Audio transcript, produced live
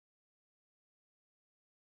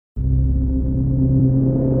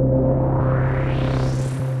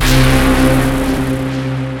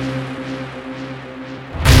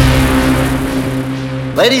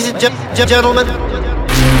Ladies and gentlemen,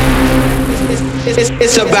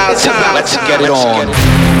 it's about time. Let's get it on.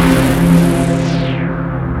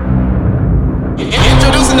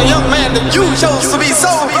 Introducing the young man that you chose to be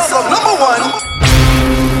soul brother number one.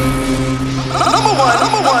 Number one.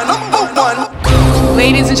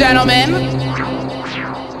 Ladies and gentlemen.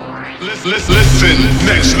 Listen,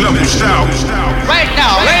 next level shout. Right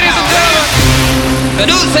now, ladies and gentlemen, the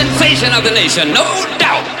new sensation of the nation, no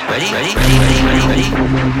doubt. ready?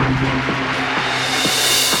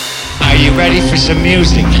 Are you ready for some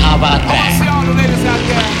music? How about that? See all the ladies out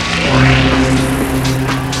there.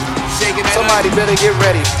 Somebody better get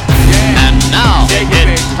ready. And now,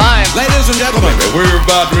 it's time. Ladies and gentlemen, We're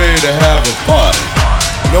about ready to have a party.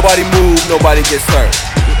 nobody move, nobody gets hurt.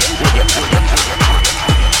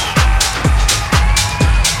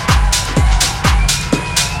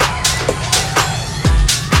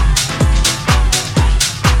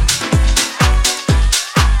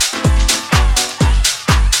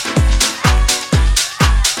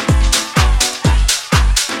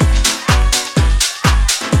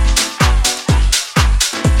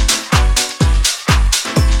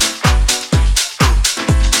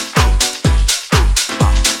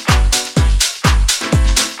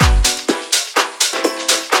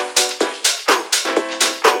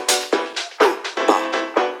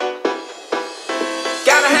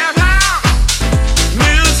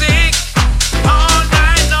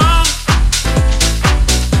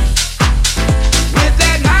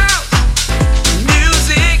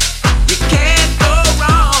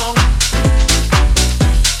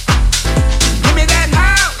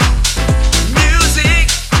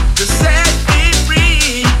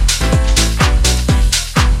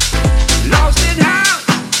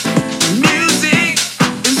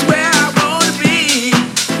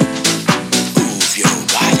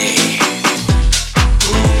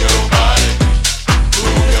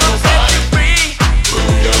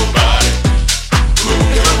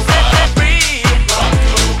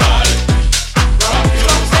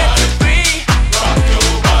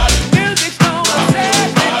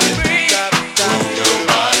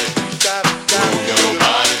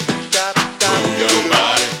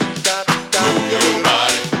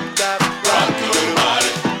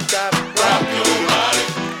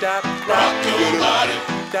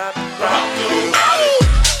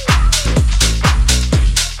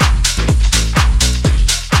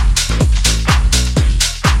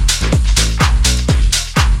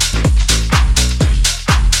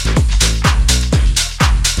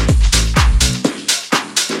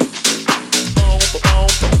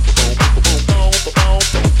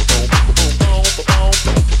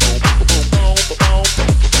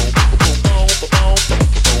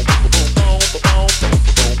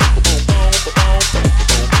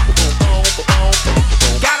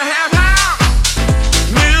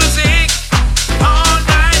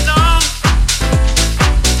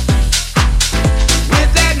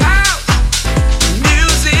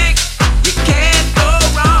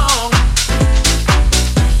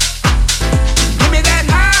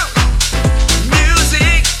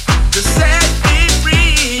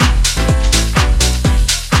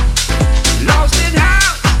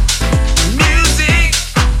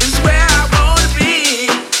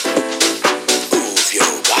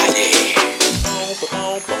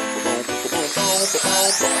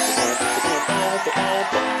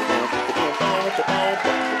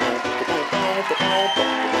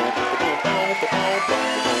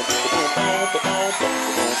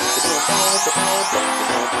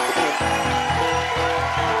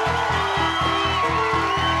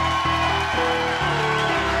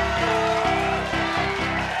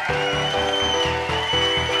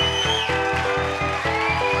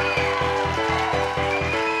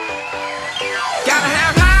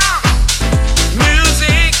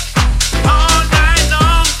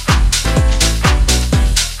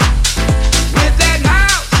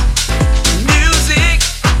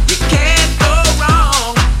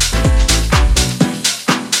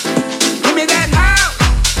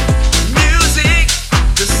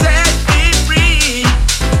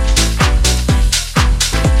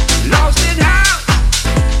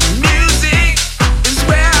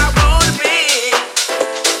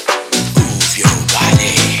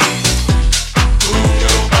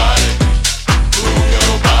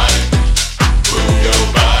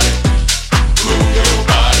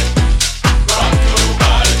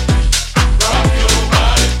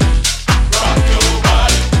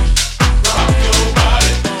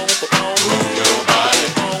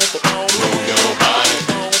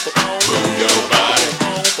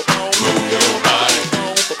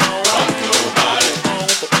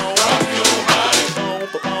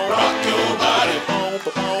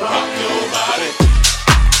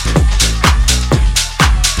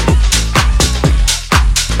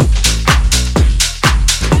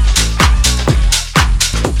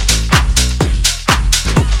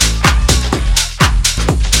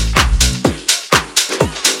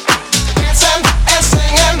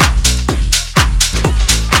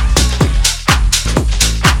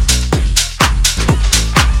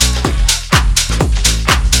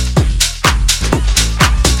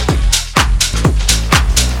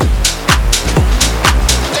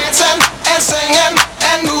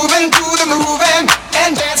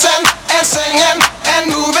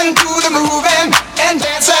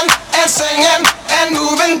 singing and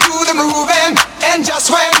moving to the moving. And just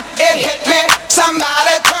when it hit me,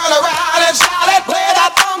 somebody turned around and shouted, play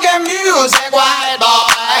that funky music, white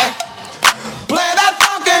boy. Play that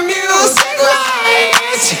funky music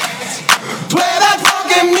right. Play that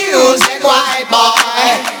funky music, white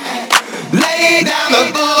boy. Lay down the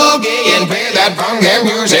boogie and play that funky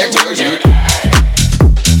music to you.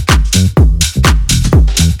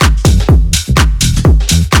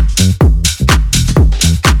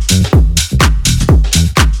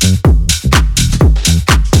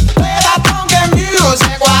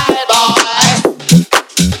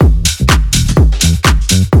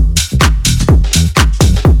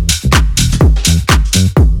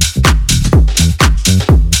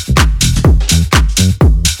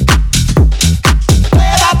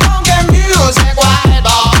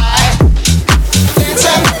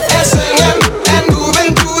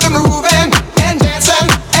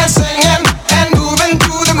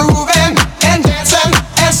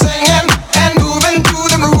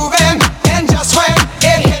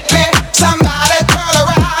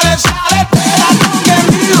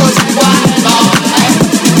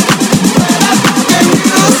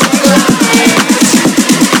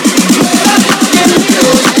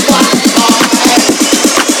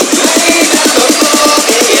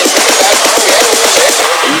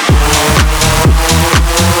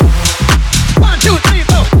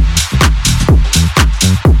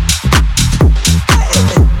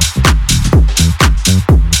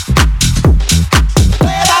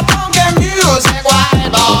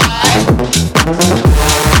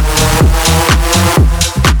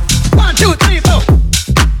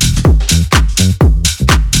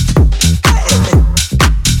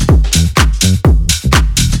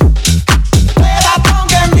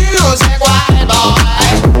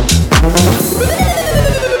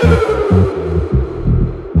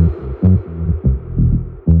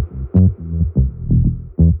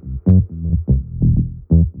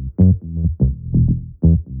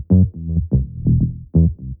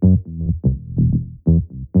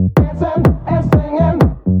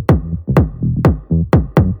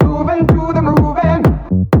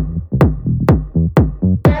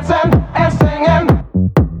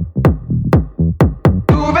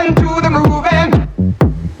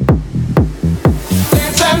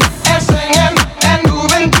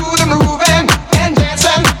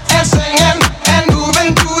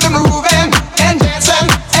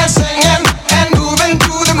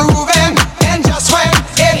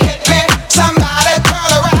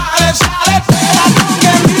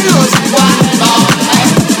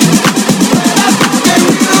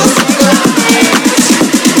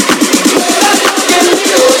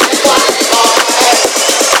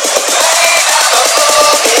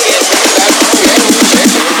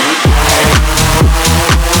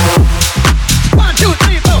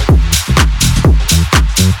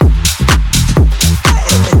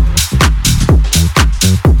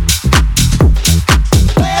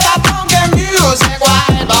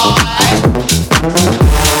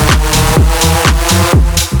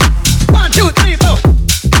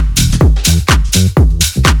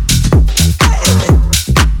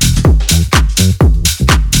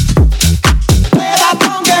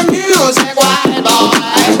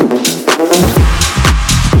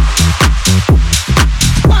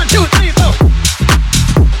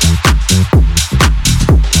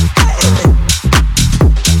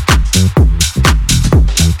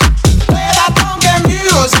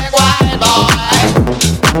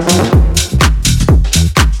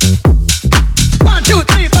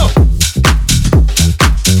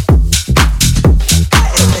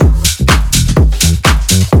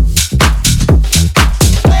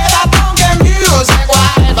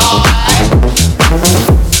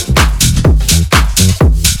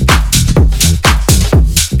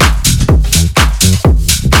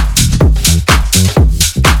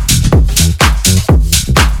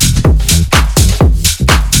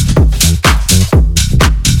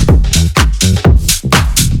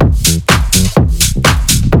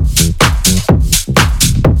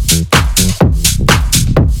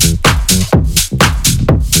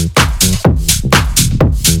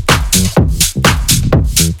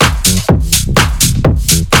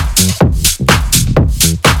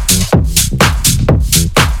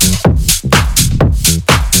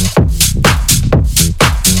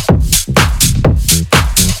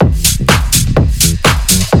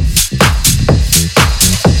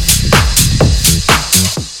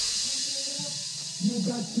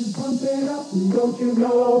 Don't you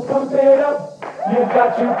know, pump it up. You've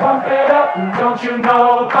got to pump it up. Don't you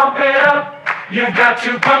know, pump it up. You've got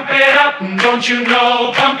to pump it up. Don't you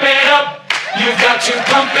know, pump it up. You've got to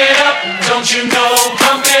pump it up. Don't you know,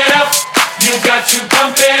 pump it up. You got to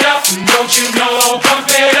pump it up, don't you know? Pump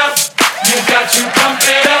it up. You got to pump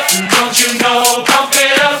it up, don't you know? Pump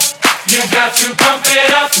it up. You got to pump it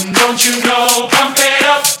up, don't you know? Pump it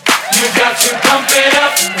up. You got to pump it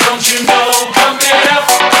up, don't you know? Pump it up.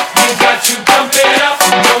 You got to pump it up,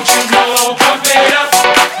 don't you know? Pump it up.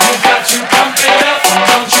 You got to pump it up,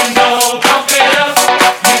 don't you know? Pump it up.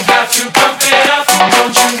 You got to pump it up,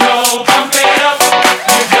 don't you know? Pump it up.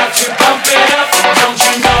 You got to pump it up, don't you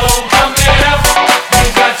know? Pump it up. You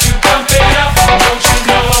got to pump it up, don't you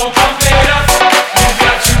know? Pump it up. You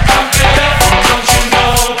got to pump it up, don't you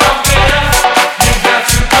know? Pump it up. You got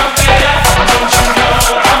to pump it up,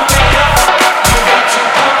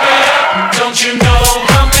 don't you know?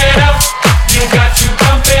 Pump it up. You got to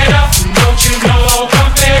pump it up, don't you know? Pump it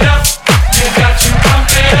up. You got to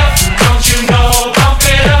pump it up, don't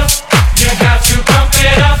you know? Pump it up. You got to pump it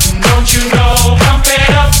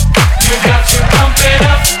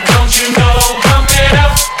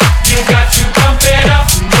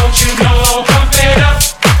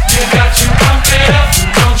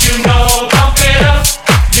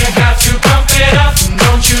up,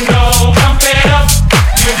 don't you know?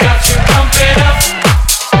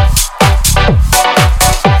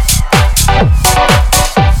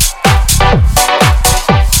 Pump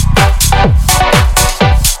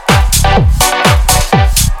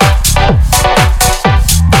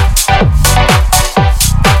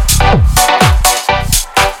it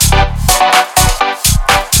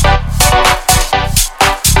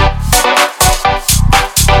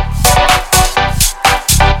up. You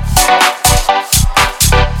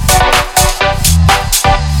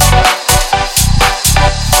got to pump it up,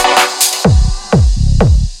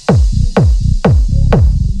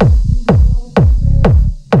 don't you know? Pump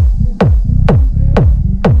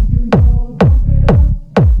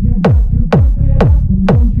it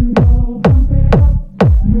up.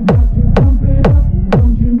 You got to pump it up, don't you know? Pump it up. You got to pump it up,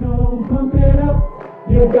 don't you know? Pump it up.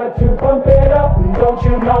 You got to pump it up, don't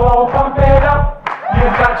you know? Pump it up.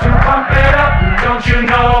 You got to pump it up, don't you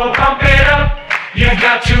know? Pump it up. You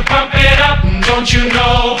got to pump it up. You got to pump it up, don't you know? Pump it up. You got to pump it up, don't you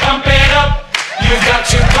know? Pump it up. You got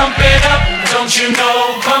to pump it up, don't you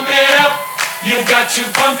know? Pump it up. You got to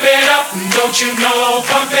pump it up, don't you know? Pump it up. You got to pump it up, don't you know?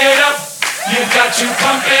 Pump it up. You got to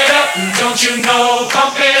pump it up, don't you know?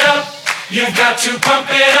 Pump it up. You got to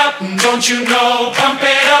pump it up, don't you know? Pump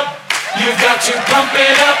it up. You got to pump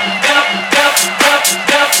it up, up, up, up,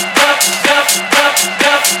 up, up, up, up,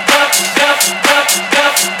 up,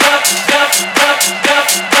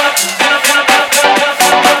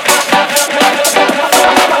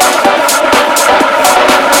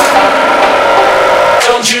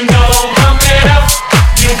 don't you know? Pump it up.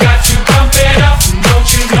 You got to pump it up,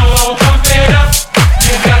 don't you know? Pump it up.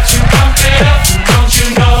 You got to pump it up, don't you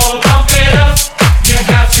know? Pump it up. You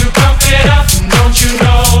got to pump it up, don't you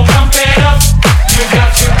know? Pump it up. You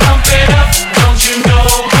got to pump it up, don't you know?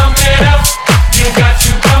 Pump it up. You got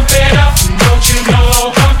to pump it up, don't you know?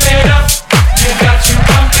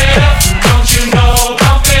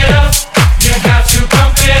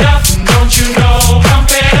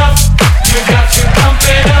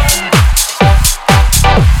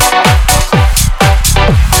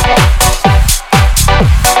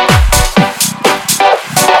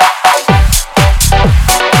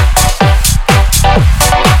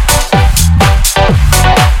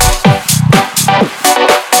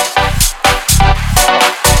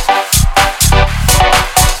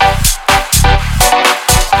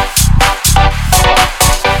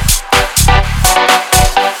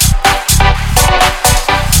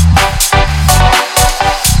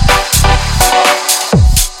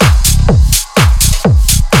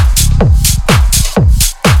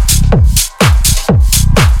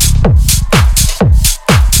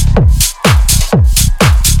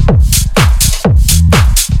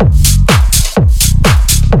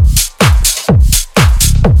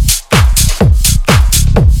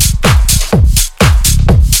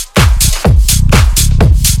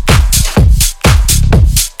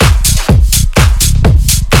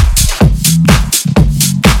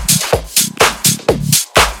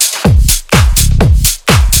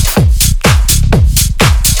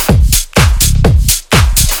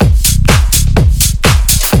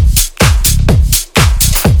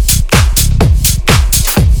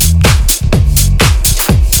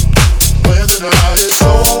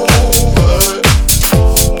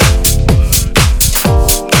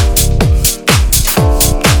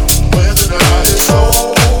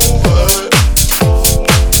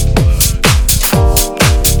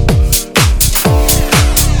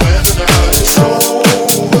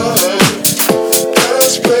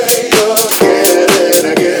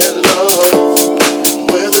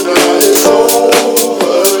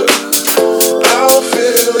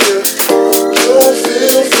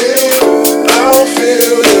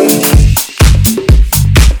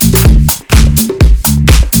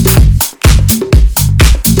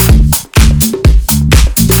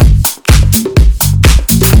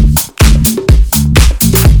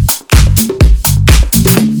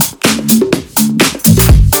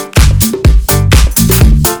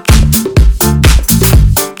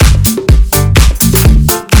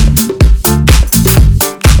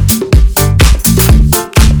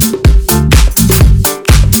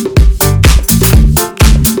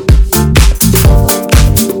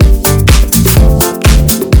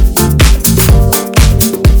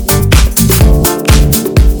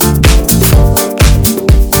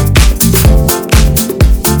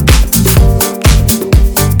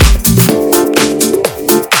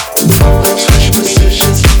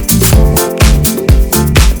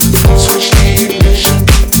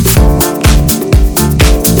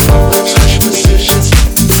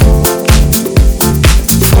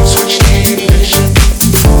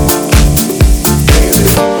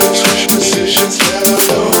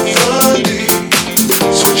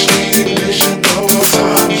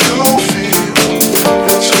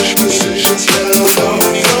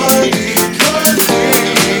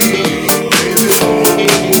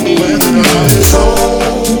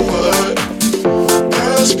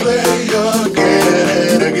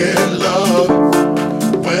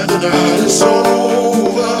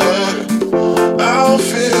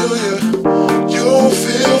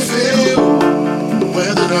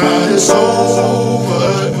 when the night is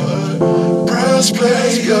over. Press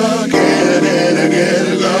play again and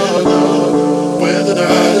again, love. When the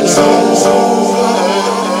night is over,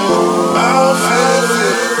 I'll feel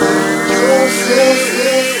it, you'll feel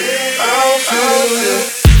it, I'll feel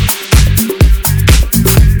it.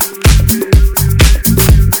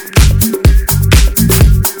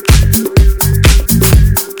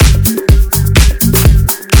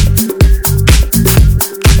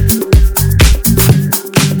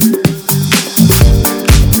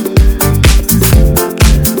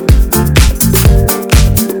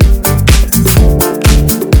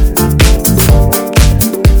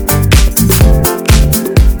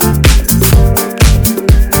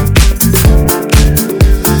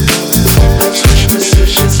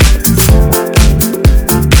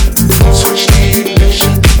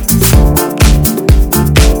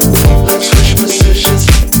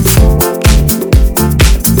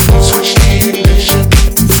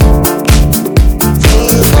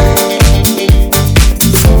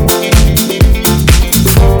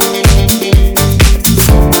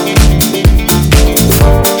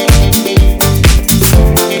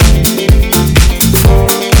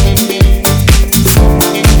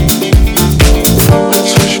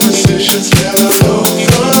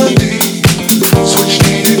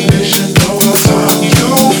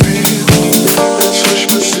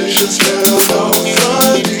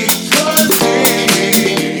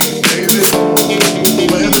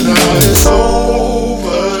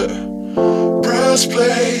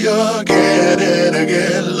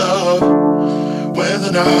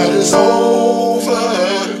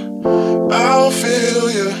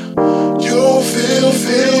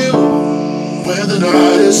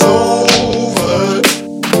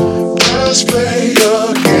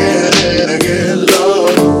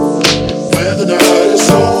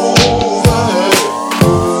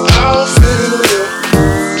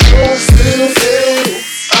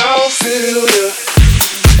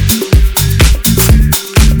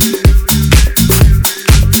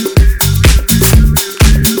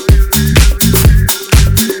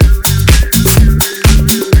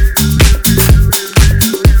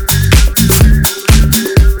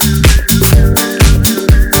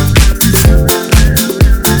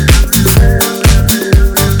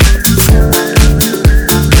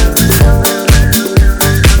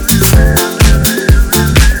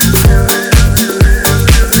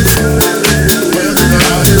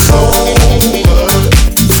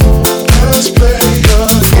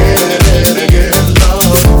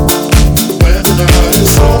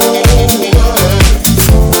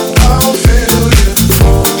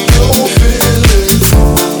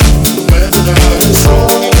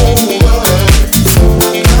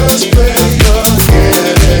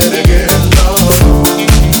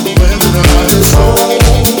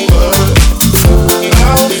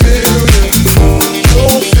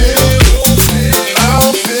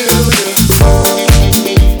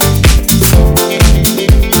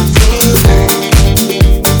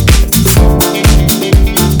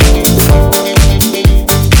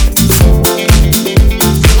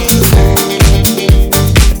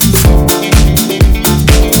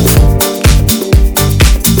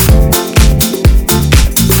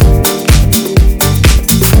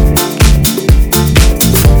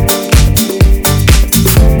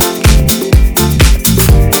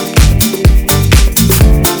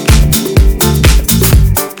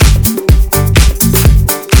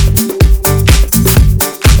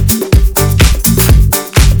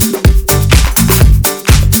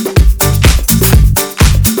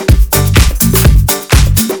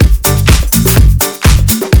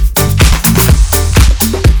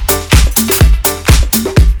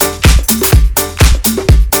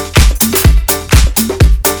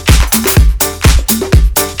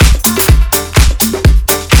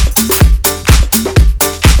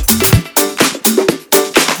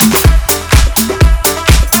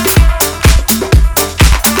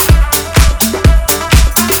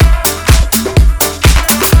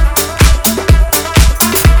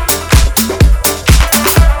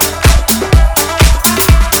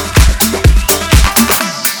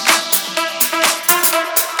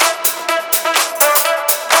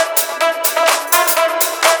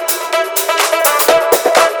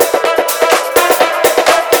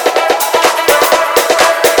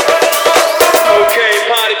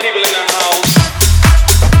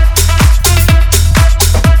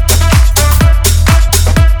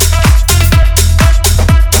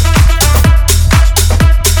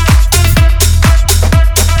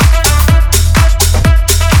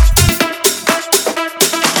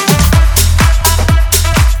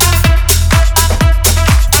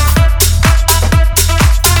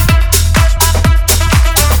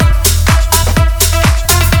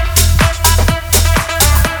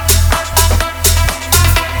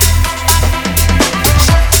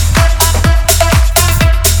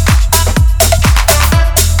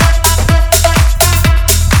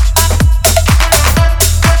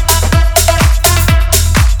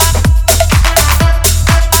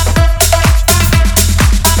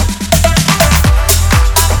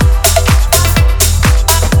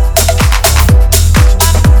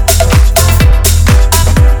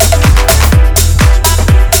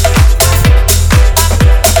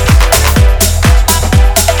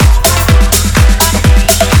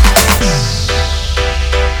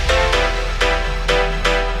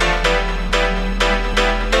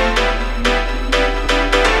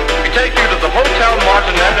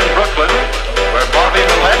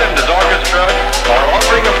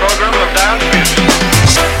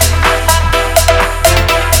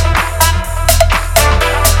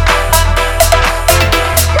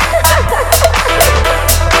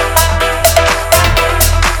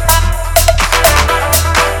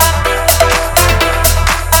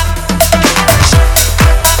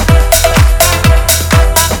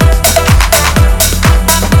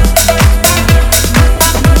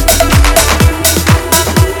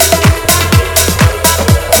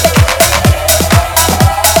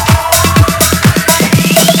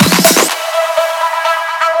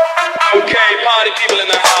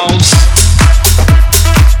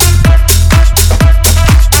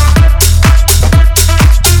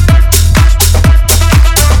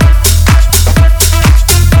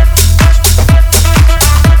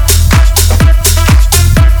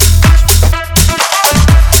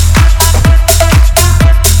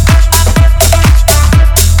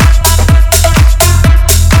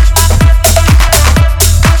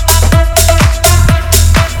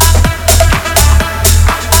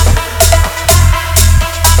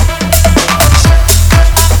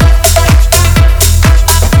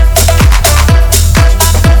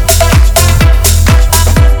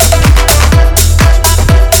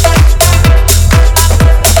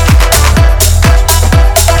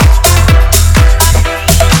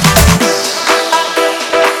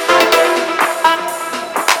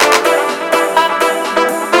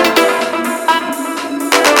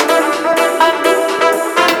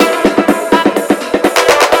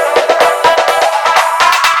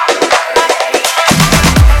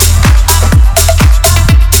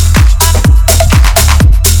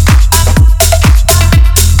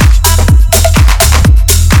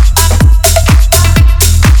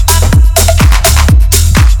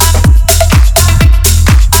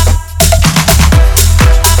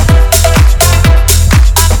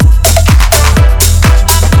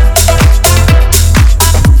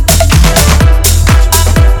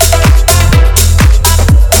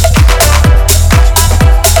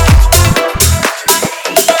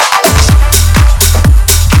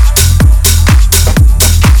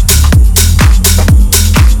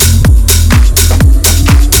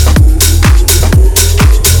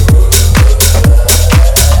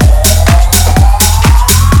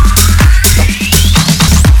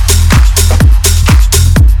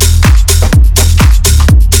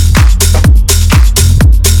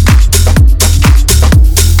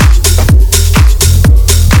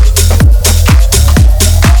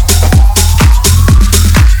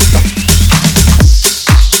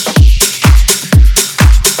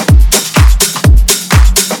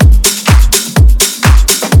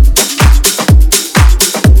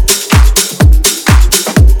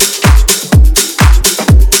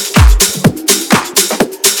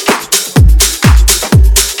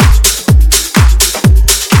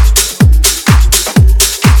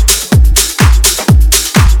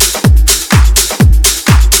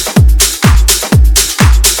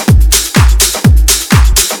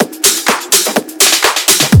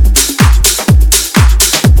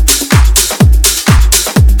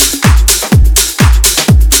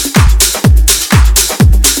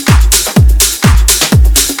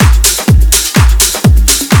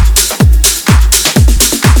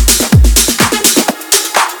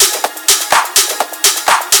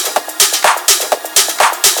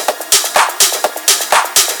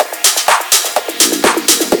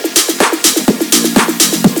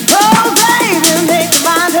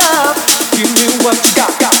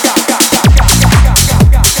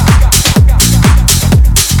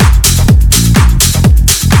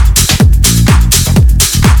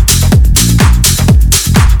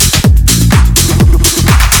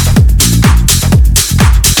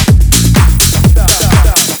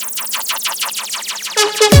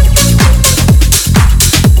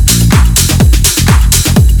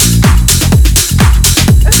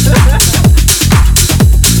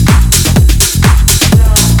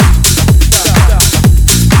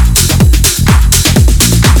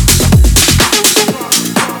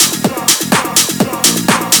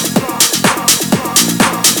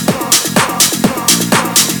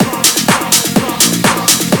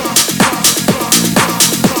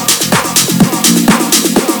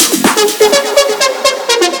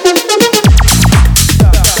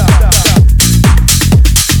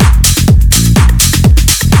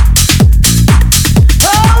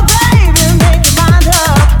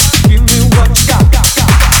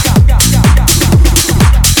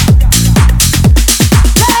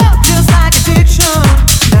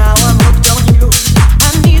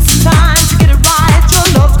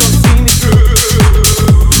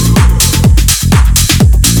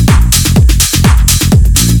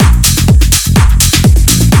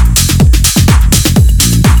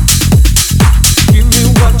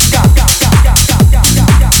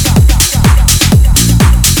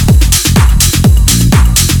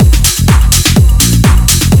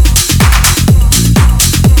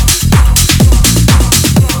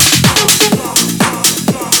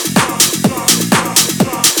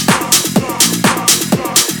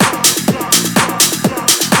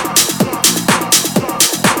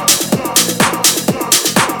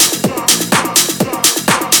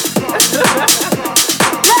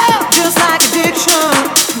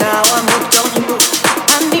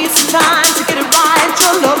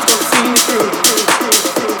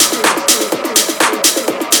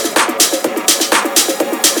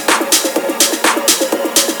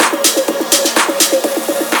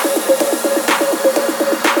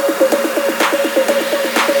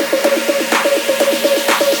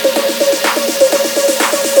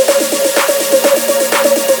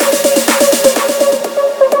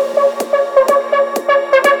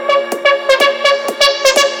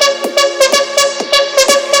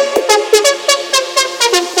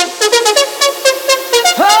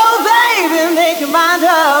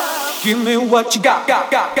 Give me what you got.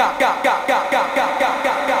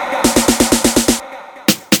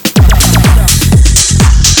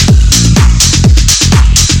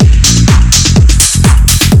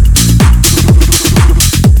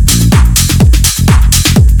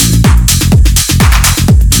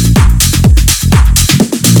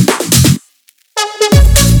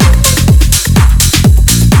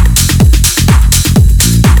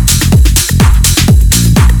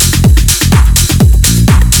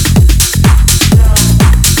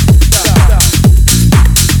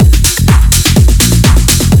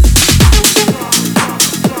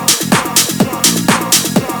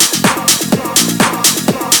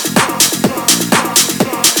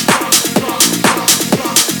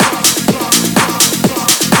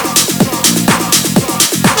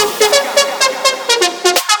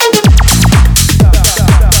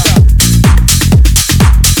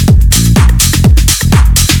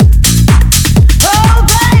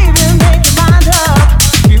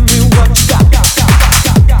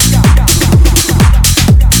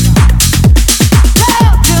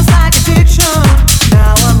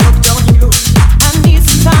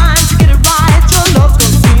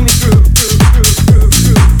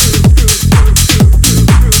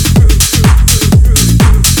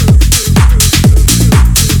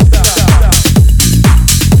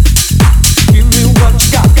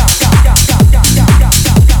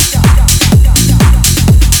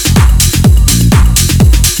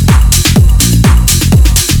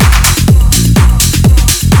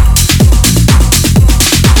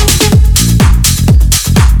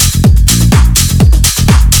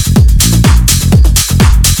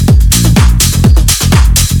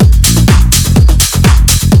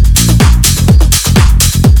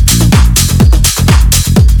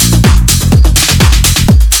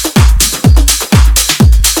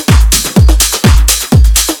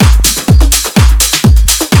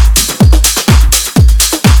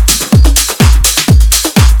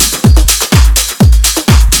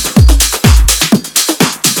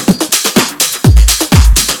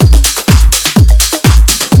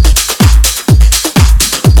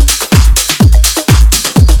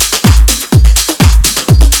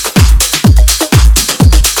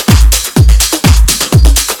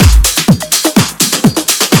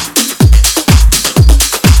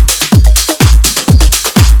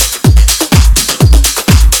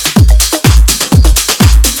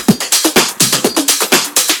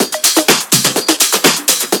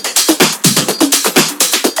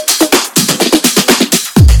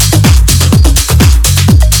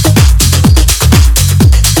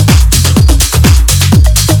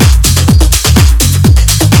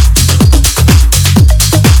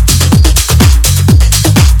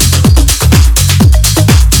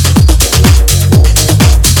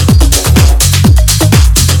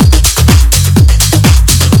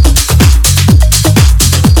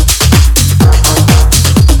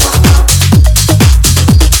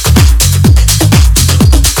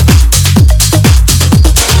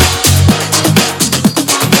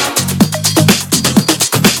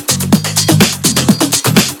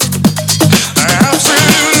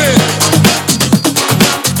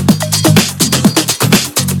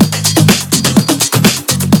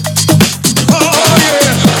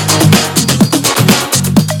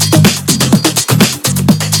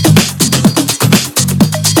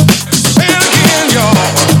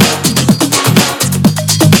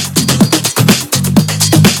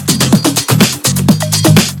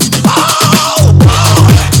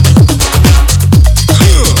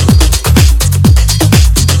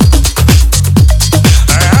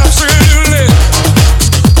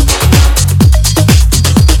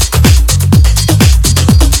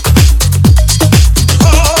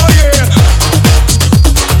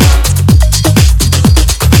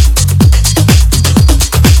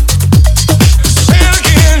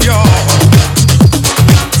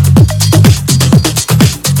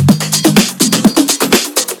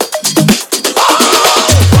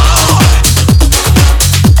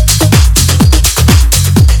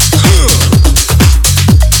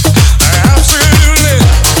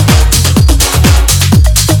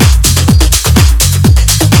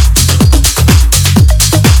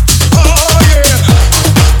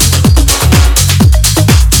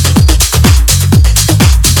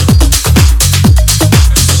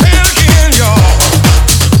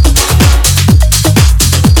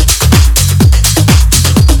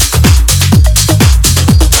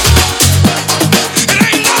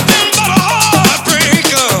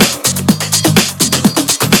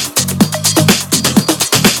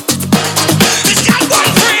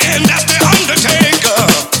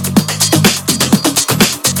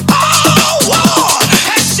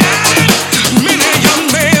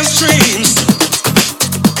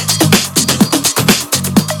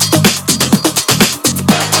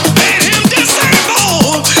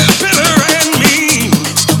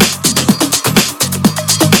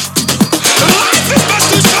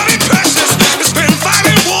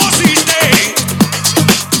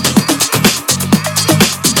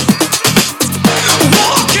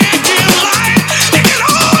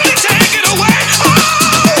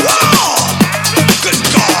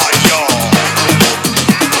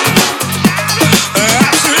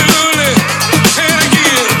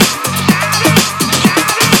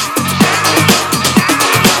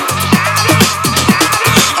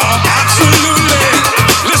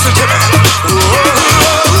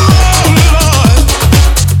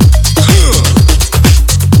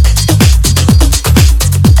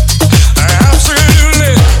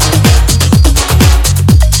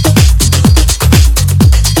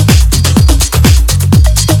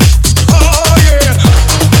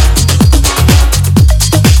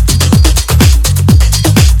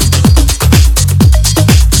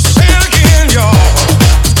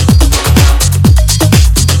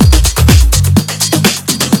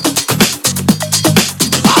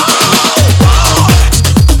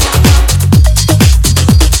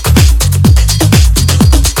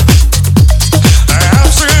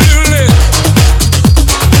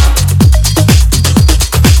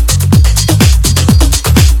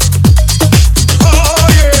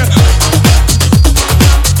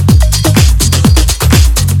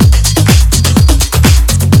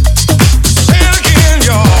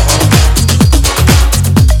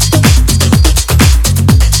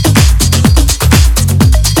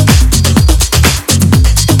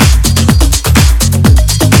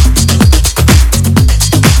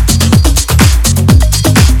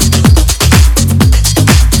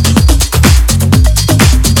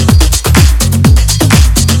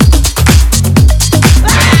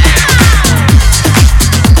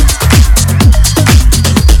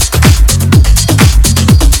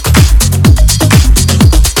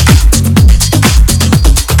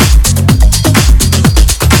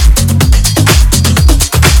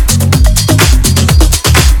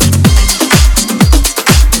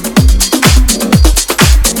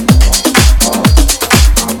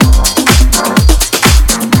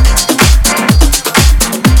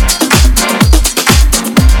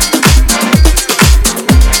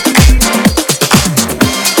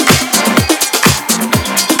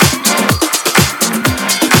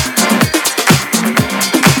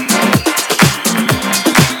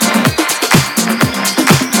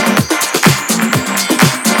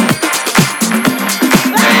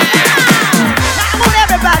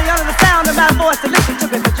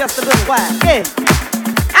 why? Yeah.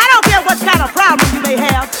 I don't care what kind of problem you may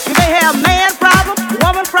have. You may have man problem,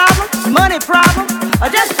 woman problem, money problem,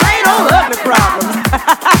 or just plain old ugly problem.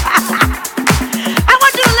 I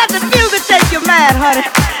want you to let the music take your mind, honey,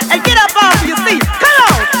 and get up off your feet. Come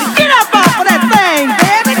on, get up off of that thing,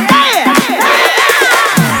 baby. Dance.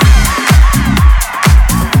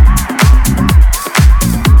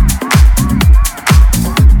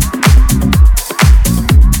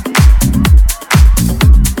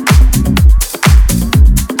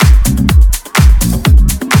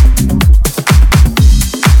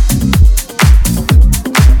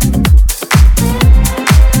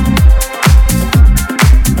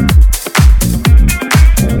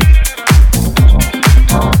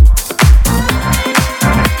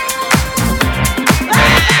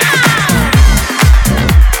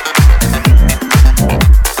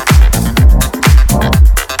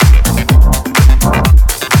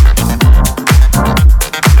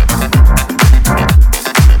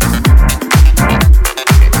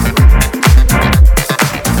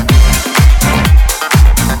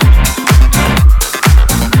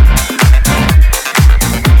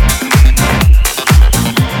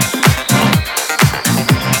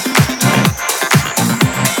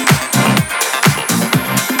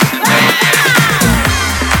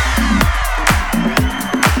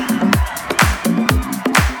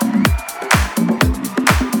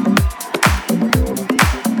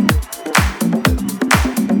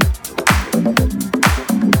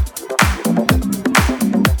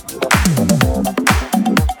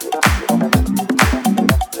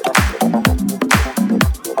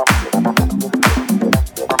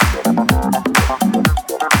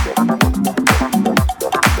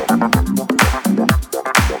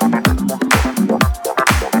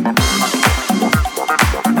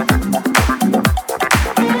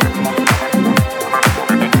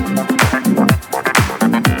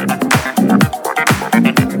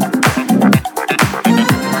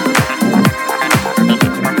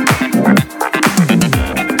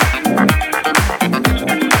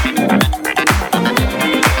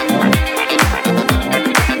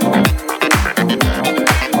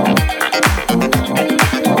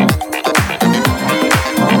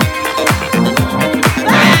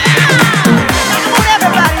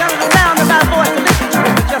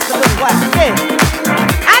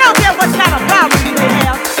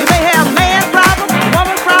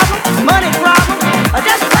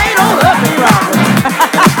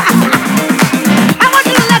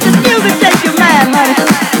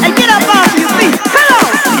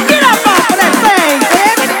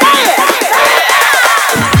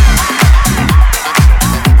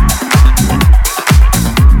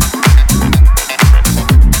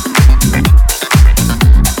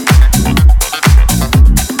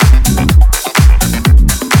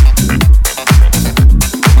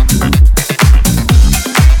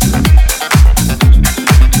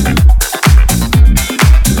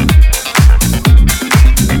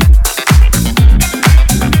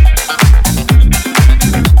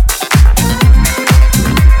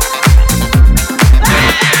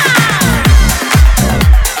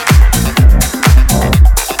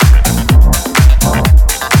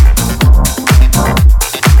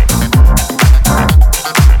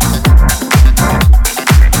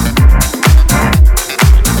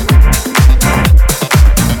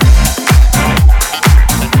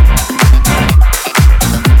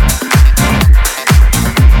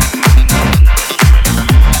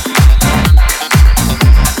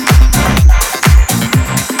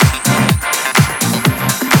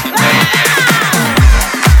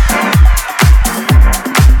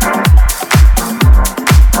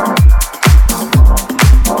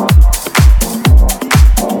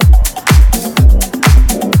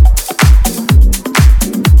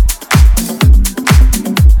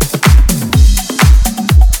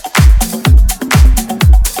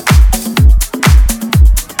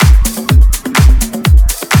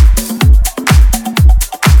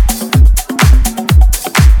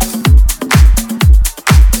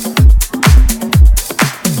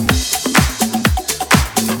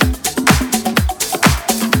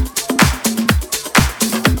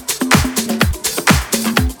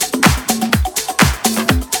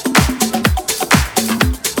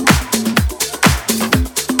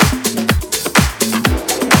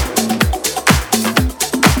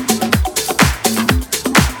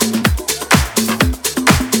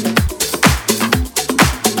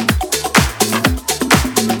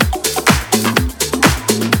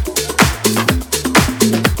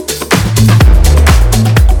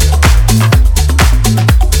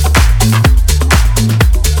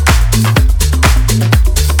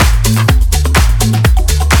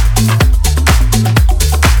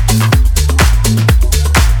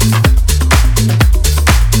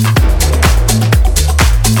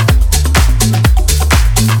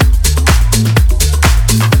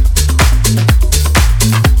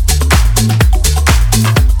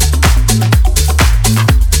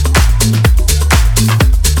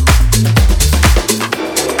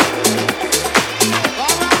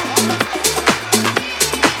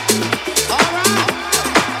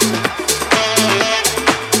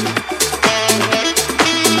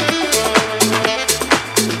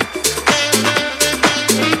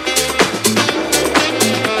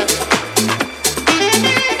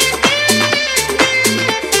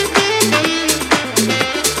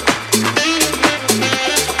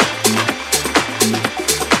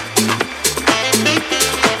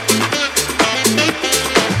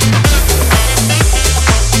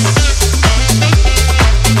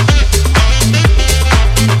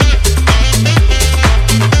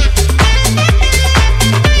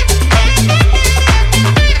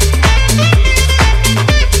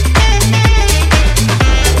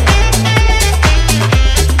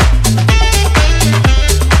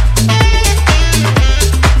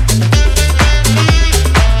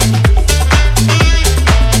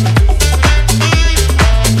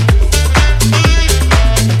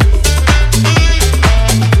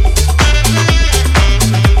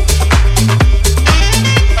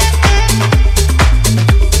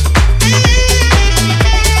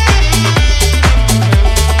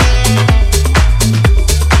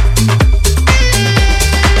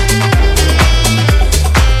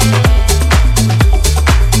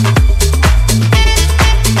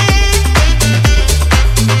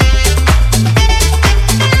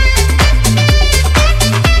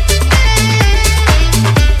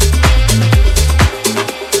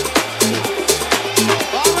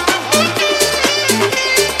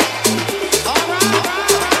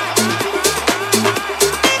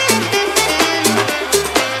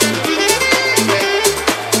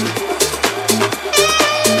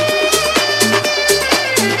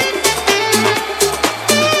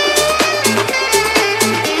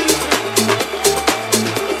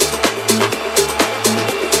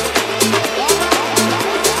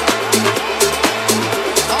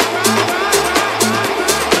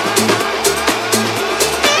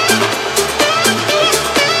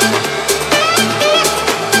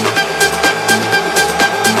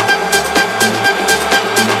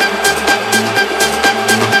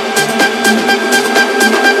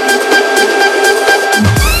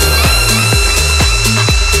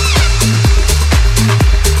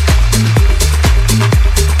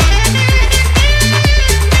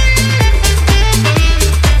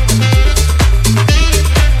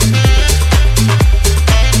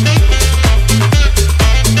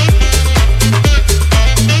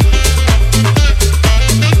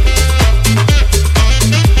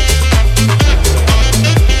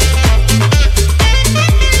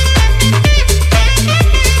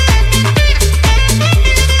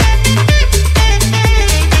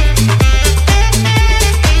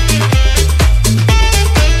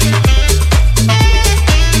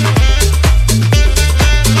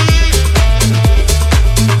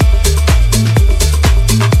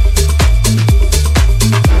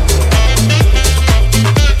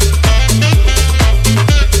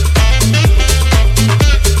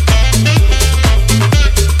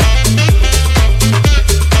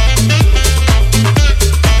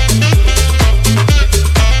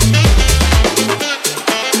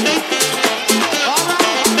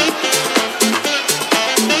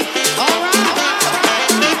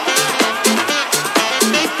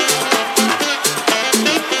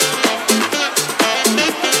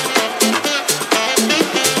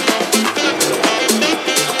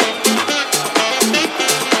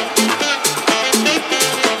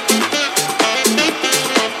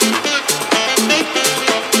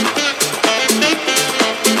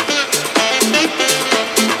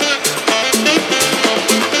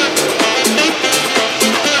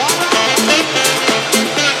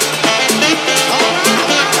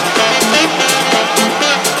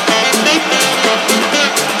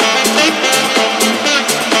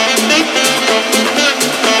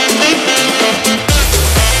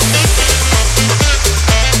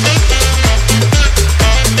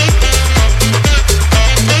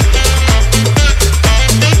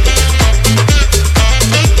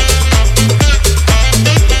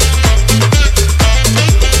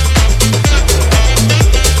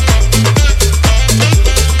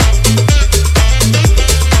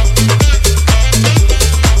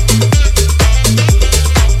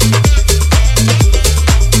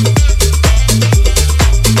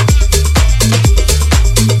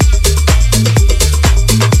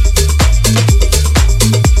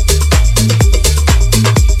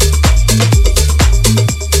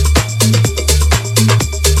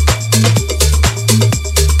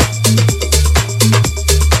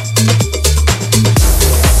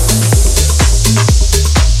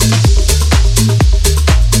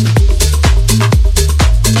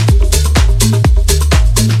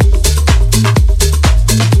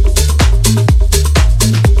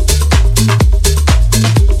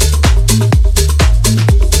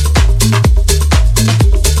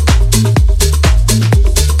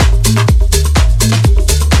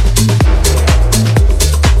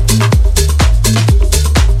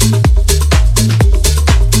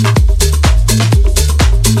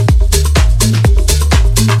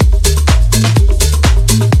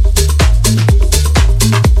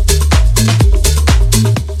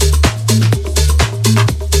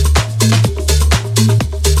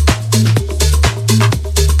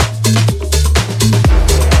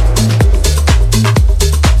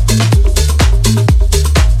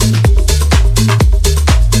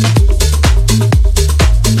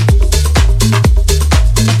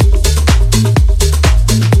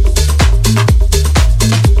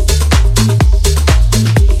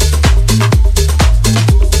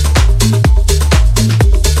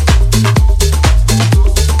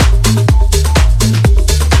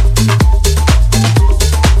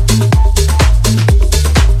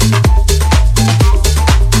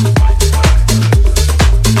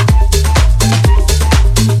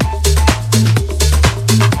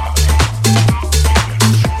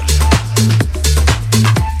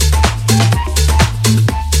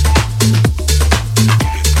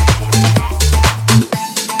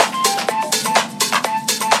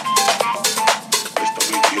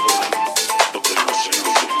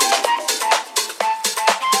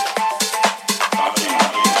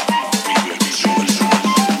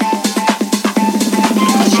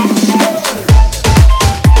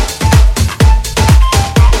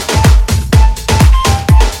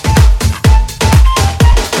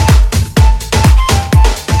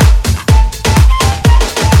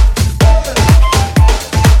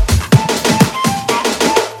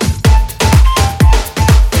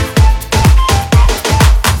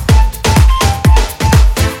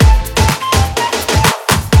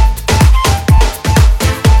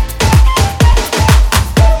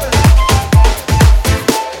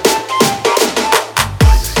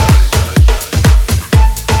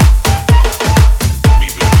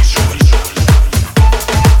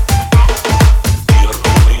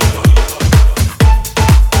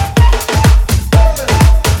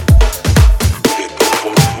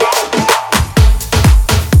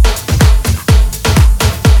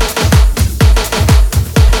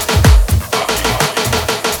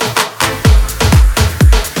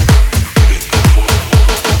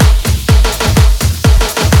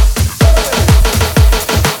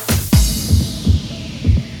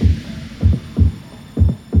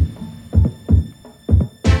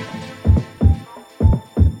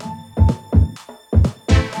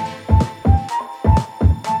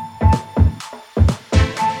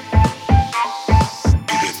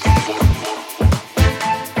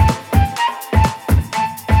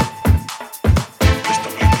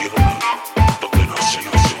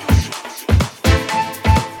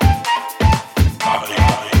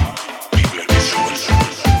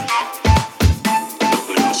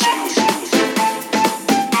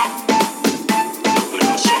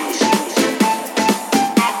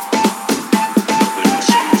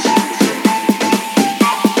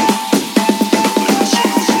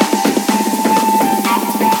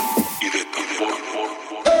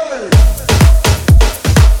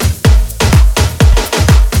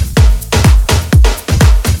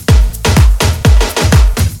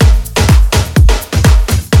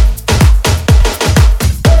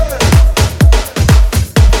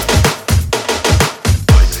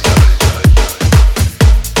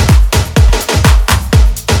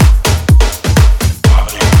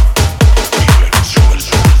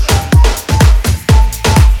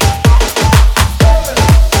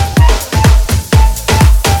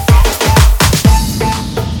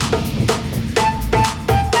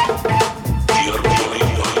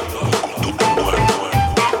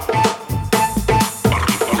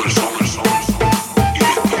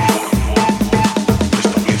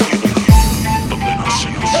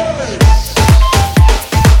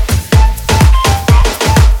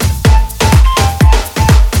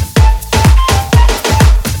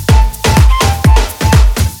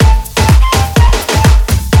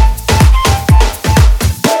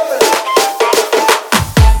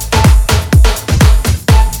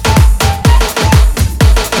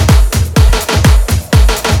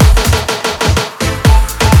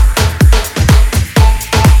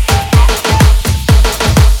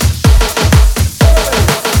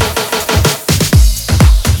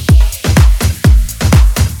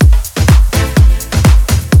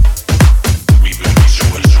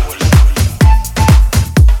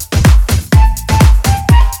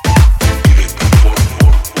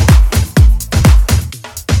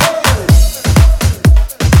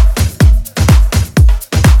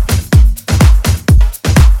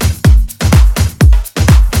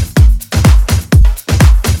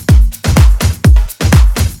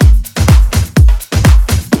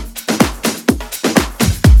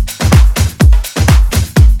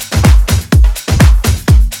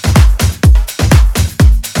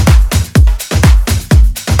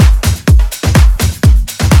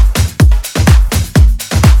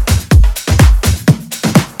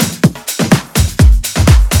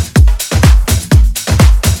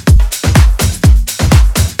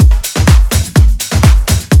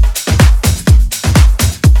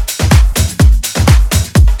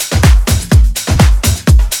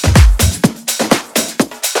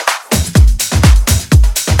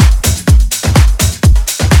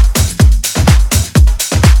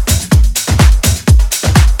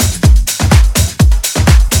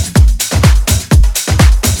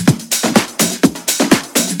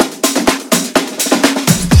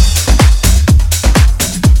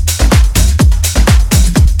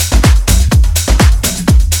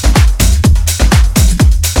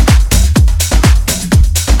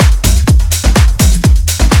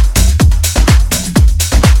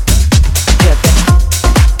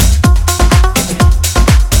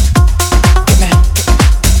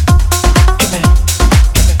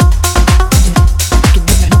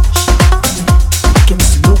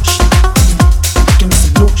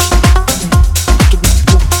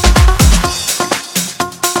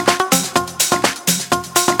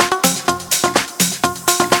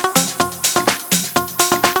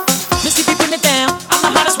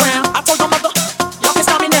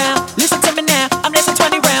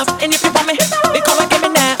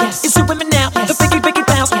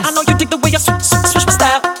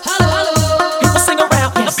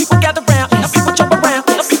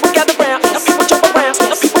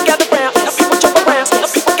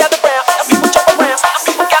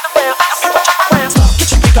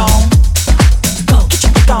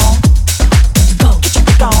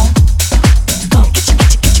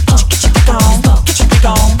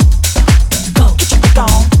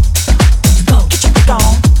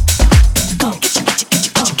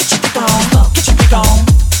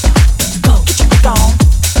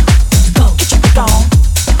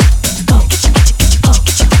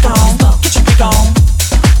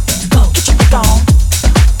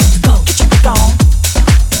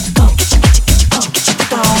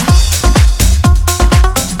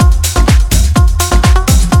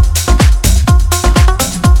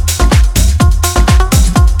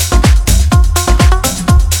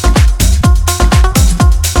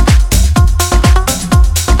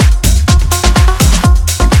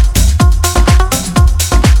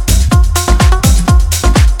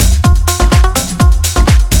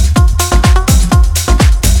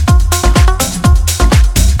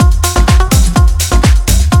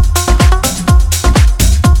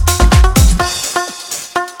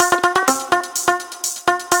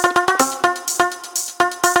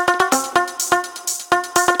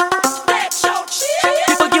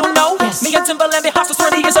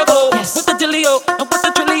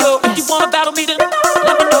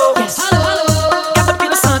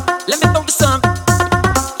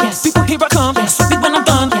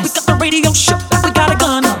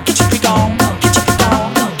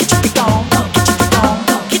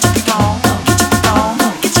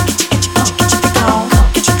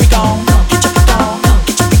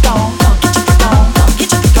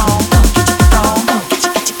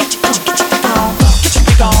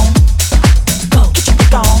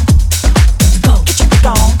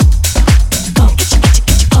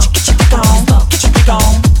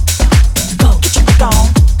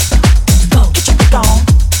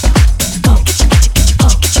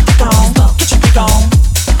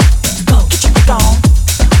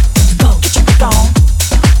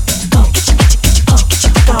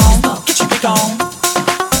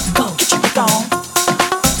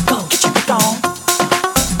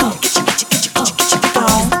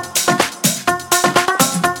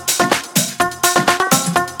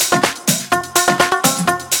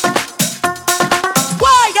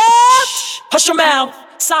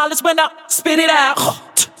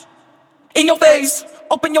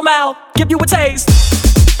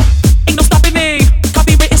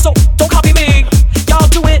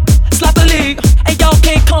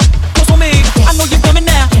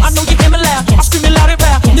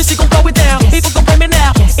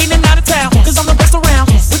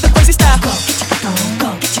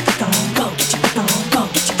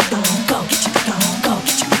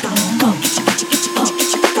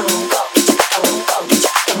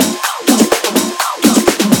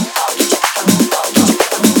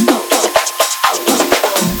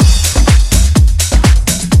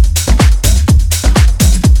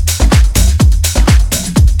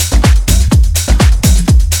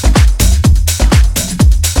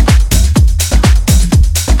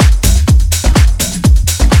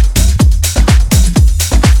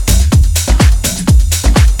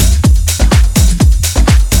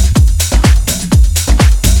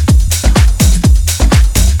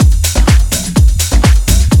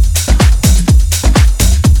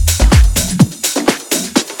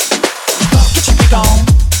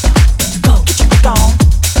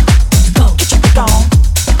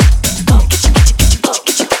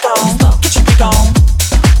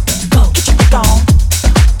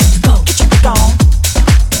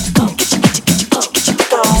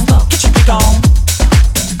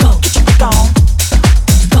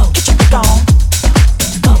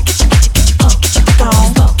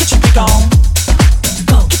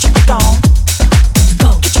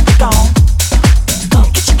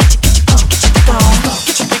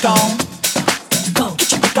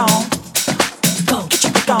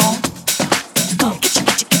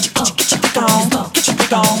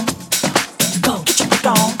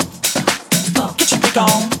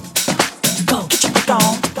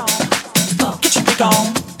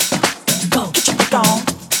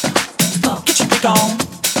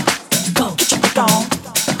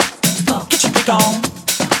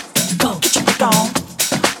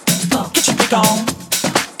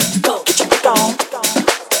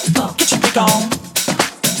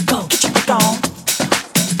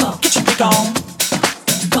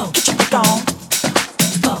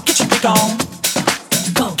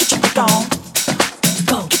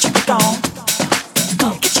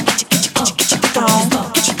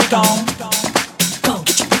 Gone.